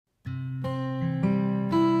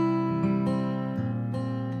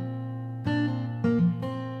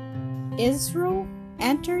Israel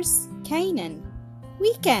enters Canaan.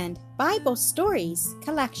 Weekend Bible Stories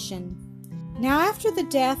Collection. Now after the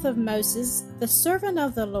death of Moses, the servant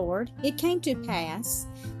of the Lord, it came to pass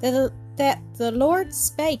that the Lord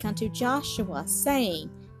spake unto Joshua,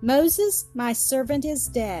 saying, Moses, my servant, is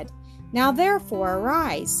dead. Now therefore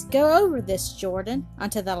arise, go over this Jordan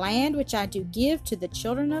unto the land which I do give to the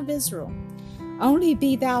children of Israel. Only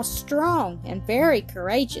be thou strong and very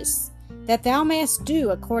courageous, that thou mayest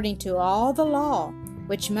do according to all the law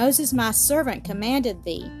which Moses my servant commanded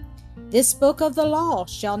thee. This book of the law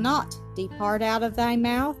shall not depart out of thy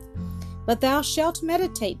mouth, but thou shalt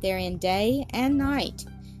meditate therein day and night.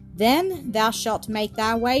 Then thou shalt make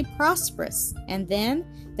thy way prosperous, and then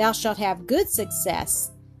thou shalt have good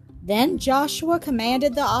success. Then Joshua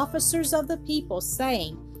commanded the officers of the people,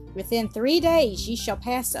 saying, Within 3 days ye shall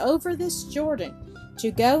pass over this Jordan,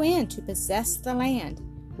 to go in to possess the land,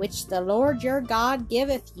 which the Lord your God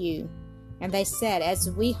giveth you. And they said, As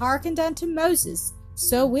we hearkened unto Moses,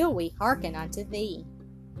 so will we hearken unto thee.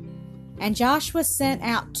 And Joshua sent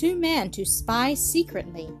out 2 men to spy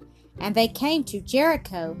secretly, and they came to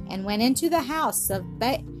Jericho, and went into the house of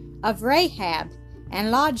Rahab,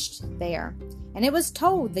 and lodged there. And it was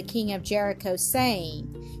told the king of Jericho,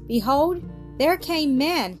 saying, Behold, there came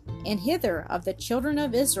men in hither of the children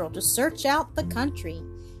of Israel to search out the country.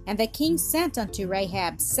 And the king sent unto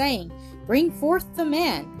Rahab, saying, Bring forth the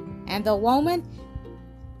men. And the woman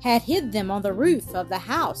had hid them on the roof of the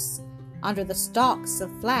house, under the stalks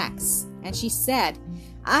of flax. And she said,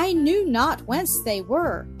 I knew not whence they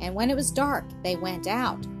were, and when it was dark they went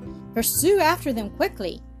out. Pursue after them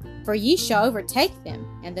quickly, for ye shall overtake them.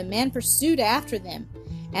 And the men pursued after them.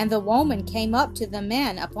 And the woman came up to the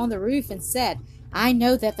men upon the roof, and said, I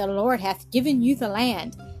know that the Lord hath given you the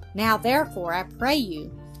land. Now therefore, I pray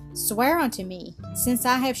you, swear unto me, since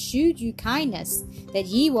I have shewed you kindness, that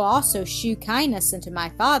ye will also shew kindness unto my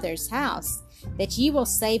father's house, that ye will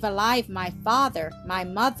save alive my father, my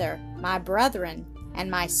mother, my brethren,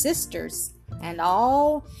 and my sisters, and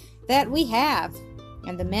all that we have.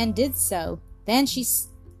 And the men did so. Then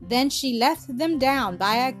she let them down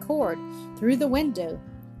by a cord through the window,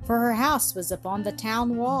 for her house was upon the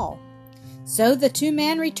town wall. So the 2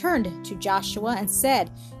 men returned to Joshua, and said,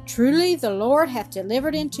 Truly the Lord hath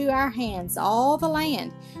delivered into our hands all the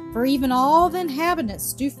land, for even all the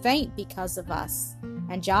inhabitants do faint because of us.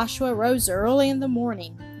 And Joshua rose early in the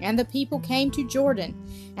morning, and the people came to Jordan,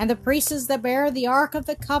 and the priests that bare the ark of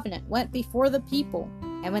the covenant went before the people.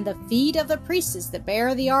 And when the feet of the priests that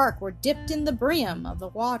bare the ark were dipped in the brim of the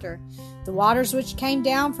waters which came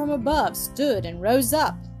down from above stood and rose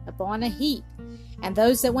up upon a heap, and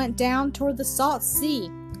those that went down toward the salt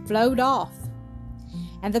sea flowed off.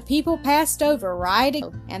 And the people passed over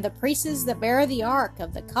riding, and the priests that bare the ark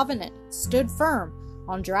of the covenant stood firm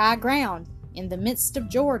on dry ground in the midst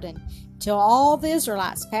of Jordan, till all the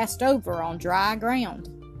Israelites passed over on dry ground.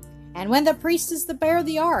 And when the priests that bare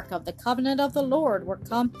the ark of the covenant of the Lord were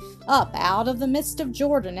come up out of the midst of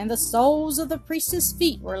Jordan, and the soles of the priests'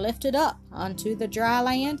 feet were lifted up unto the dry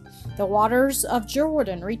land, the waters of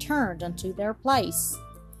Jordan returned unto their place,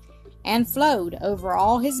 and flowed over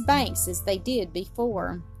all his banks as they did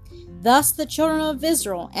before. Thus the children of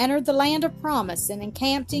Israel entered the land of promise, and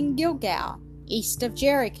encamped in Gilgal, east of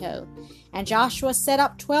Jericho. And Joshua set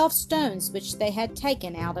up 12 stones which they had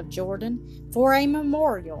taken out of Jordan for a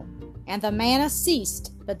memorial. And the manna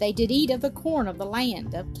ceased, but they did eat of the corn of the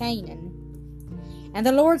land of Canaan. And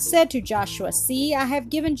the Lord said to Joshua, See, I have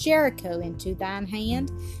given Jericho into thine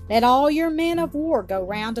hand. Let all your men of war go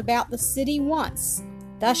round about the city once.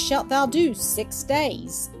 Thus shalt thou do 6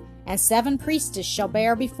 days. And 7 priests shall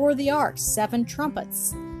bear before the ark 7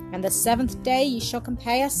 trumpets. And the 7th day ye shall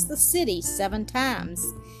compass the city 7 times.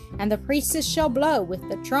 And the priests shall blow with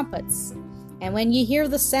the trumpets. And when ye hear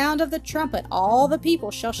the sound of the trumpet, all the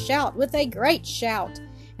people shall shout with a great shout,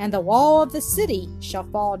 and the wall of the city shall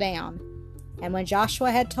fall down. And when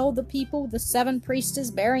Joshua had told the people, the 7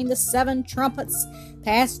 priests bearing the 7 trumpets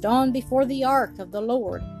passed on before the ark of the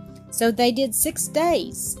Lord. So they did 6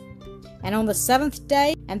 days. And on the 7th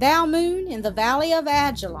day, and thou moon in the valley of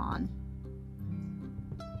Ajalon.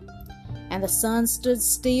 And the sun stood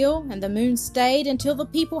still, and the moon stayed, until the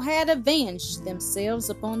people had avenged themselves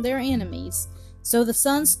upon their enemies. So the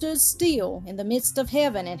sun stood still in the midst of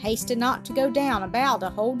heaven, and hasted not to go down about a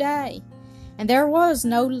whole day. And there was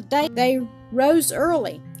no day. They rose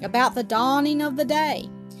early, about the dawning of the day,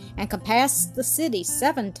 and compassed the city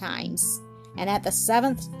 7 times. And at the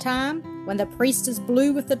 7th time, when the priests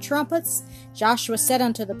blew with the trumpets, Joshua said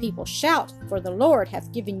unto the people, Shout, for the Lord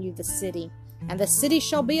hath given you the city. And the city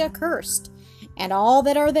shall be accursed, and all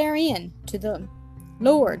that are therein, to the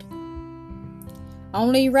Lord.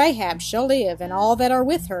 Only Rahab shall live, and all that are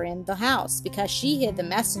with her in the house, because she hid the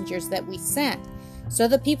messengers that we sent. So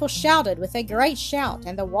the people shouted with a great shout,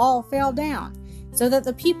 and the wall fell down, so that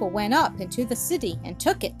the people went up into the city and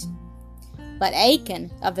took it. But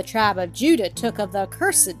Achan of the tribe of Judah took of the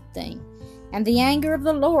accursed thing, and the anger of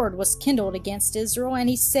the Lord was kindled against Israel, and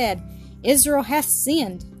he said, Israel hath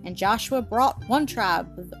sinned. And Joshua brought one tribe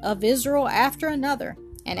of Israel after another,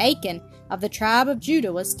 and Achan of the tribe of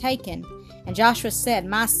Judah was taken. And Joshua said,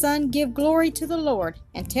 My son, give glory to the Lord,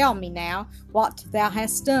 and tell me now what thou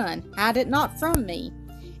hast done. Hide it not from me.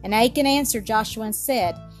 And Achan answered Joshua and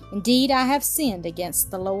said, Indeed, I have sinned against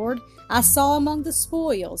the Lord. I saw among the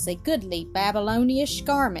spoils a goodly Babylonish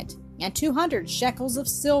garment, and 200 shekels of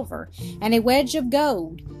silver, and a wedge of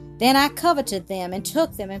gold. Then I coveted them, and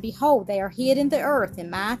took them, and behold, they are hid in the earth in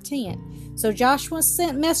my tent. So Joshua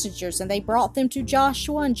sent messengers, and they brought them to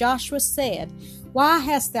Joshua, and Joshua said, Why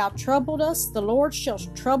hast thou troubled us? The Lord shall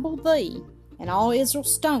trouble thee. And all Israel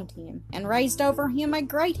stoned him, and raised over him a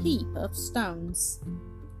great heap of stones.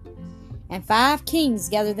 And 5 kings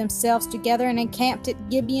gathered themselves together and encamped at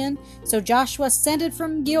Gibeon. So Joshua ascended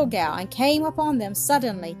from Gilgal, and came upon them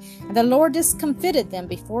suddenly. And the Lord discomfited them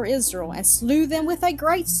before Israel, and slew them with a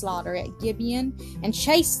great slaughter at Gibeon, and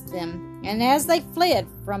chased them. And as they fled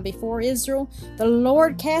from before Israel, the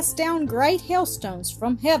Lord cast down great hailstones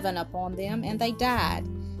from heaven upon them, and they died.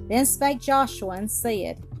 Then spake Joshua and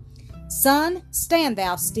said, Sun, stand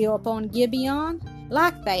thou still upon Gibeon,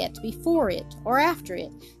 like that before it or after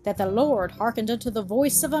it, that the Lord hearkened unto the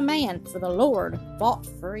voice of a man, for the Lord fought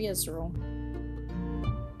for Israel.